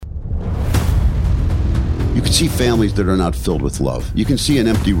can see families that are not filled with love. You can see an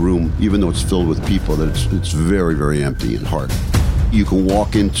empty room, even though it's filled with people, that it's very, very empty in heart. You can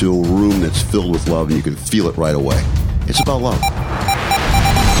walk into a room that's filled with love and you can feel it right away. It's about love.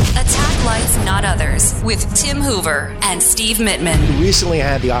 Attack Life, Not Others, with Tim Hoover and Steve Mittman. Recently, I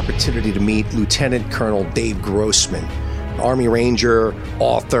had the opportunity to meet Lieutenant Colonel Dave Grossman, Army Ranger,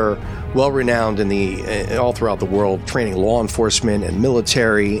 author, well-renowned all throughout the world, training law enforcement and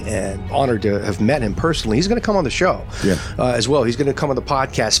military, and honored to have met him personally. He's going to come on the show as well. He's going to come on the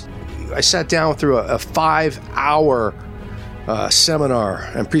podcast. I sat down through a 5-hour seminar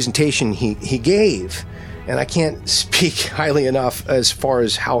and presentation he gave, and I can't speak highly enough as far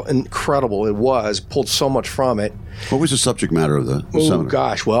as how incredible it was. Pulled so much from it. What was the subject matter of the seminar? Oh,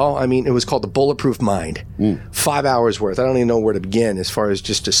 gosh. Well, I mean, it was called The Bulletproof Mind. 5 hours worth. I don't even know where to begin as far as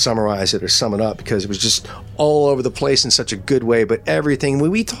just to summarize it or sum it up, because it was just all over the place in such a good way. But everything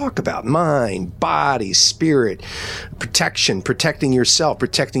we talk about, mind, body, spirit, protecting yourself,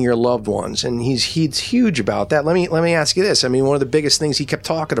 protecting your loved ones. And he's huge about that. Let me ask you this. I mean, one of the biggest things he kept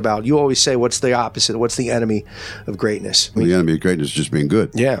talking about, you always say, what's the opposite? What's the enemy of greatness? The enemy of greatness is just being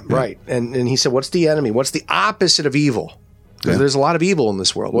good. Yeah, right. And he said, what's the enemy? What's the opposite of evil? Because there's a lot of evil in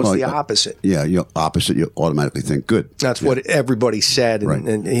this world. What's the opposite? Yeah, opposite, you automatically think good. That's what everybody said,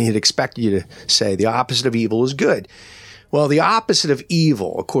 and he'd expect you to say the opposite of evil is good. Well, the opposite of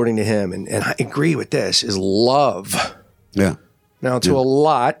evil, according to him, and I agree with this, is love. Yeah. Now, to a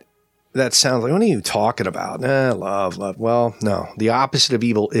lot, that sounds like, what are you talking about? Love. Well, no. The opposite of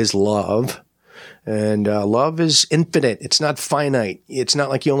evil is love. And love is infinite. It's not finite. It's not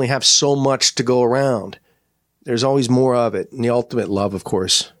like you only have so much to go around. There's always more of it. And the ultimate love, of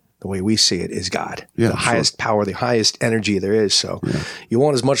course, the way we see it, is God. The highest power, the highest energy there is. So you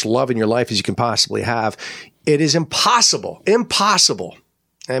want as much love in your life as you can possibly have. It is impossible.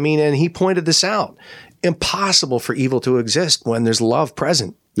 I mean, and he pointed this out. Impossible for evil to exist when there's love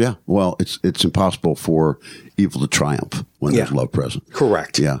present. Yeah. Well, it's impossible for evil to triumph when there's love present.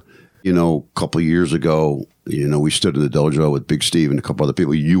 Correct. Yeah. You know, a couple of years ago, we stood in the dojo with Big Steve and a couple other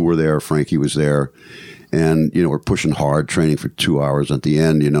people. You were there. Frankie was there. And, we're pushing hard, training for 2 hours. At the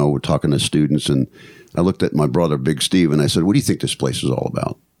end, we're talking to students. And I looked at my brother, Big Steve, and I said, what do you think this place is all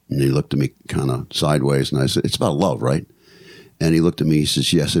about? And he looked at me kind of sideways. And I said, it's about love, right? And he looked at me. He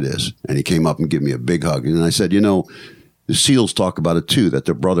says, yes, it is. And he came up and gave me a big hug. And I said, the SEALs talk about it, too, that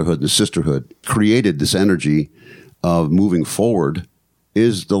their brotherhood and the sisterhood created this energy of moving forward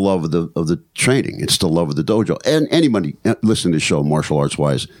is the love of the training. It's the love of the dojo. And anybody listening to the show, martial arts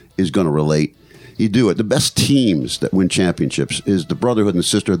wise, is going to relate. You do it. The best teams that win championships is the brotherhood and the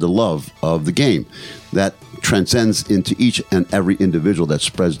sisterhood, the love of the game that transcends into each and every individual, that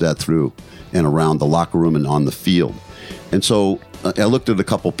spreads that through and around the locker room and on the field. And so I looked at a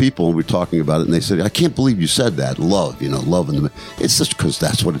couple people and we were talking about it, and they said, I can't believe you said that. Love, love. It's just because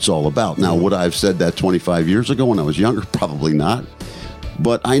that's what it's all about. Now, would I have said that 25 years ago when I was younger? Probably not.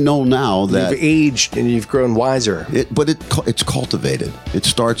 But I know now that you've aged and you've grown wiser. It's cultivated. It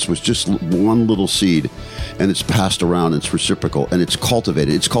starts with just one little seed, and it's passed around. It's reciprocal, and it's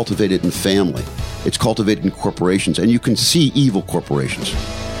cultivated. It's cultivated in family. It's cultivated in corporations, and you can see evil corporations.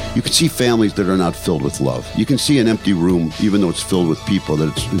 You can see families that are not filled with love. You can see an empty room, even though it's filled with people,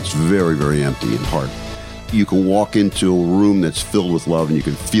 that it's very, very empty in heart. You can walk into a room that's filled with love, and you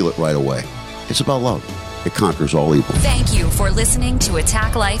can feel it right away. It's about love. It conquers all evil. Thank you for listening to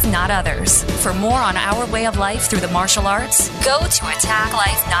Attack Life, Not Others. For more on our way of life through the martial arts, go to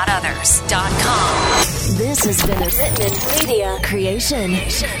attacklifenotothers.com. This has been a Mittman Media creation.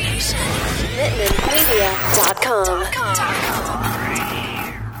 MittmanMedia.com.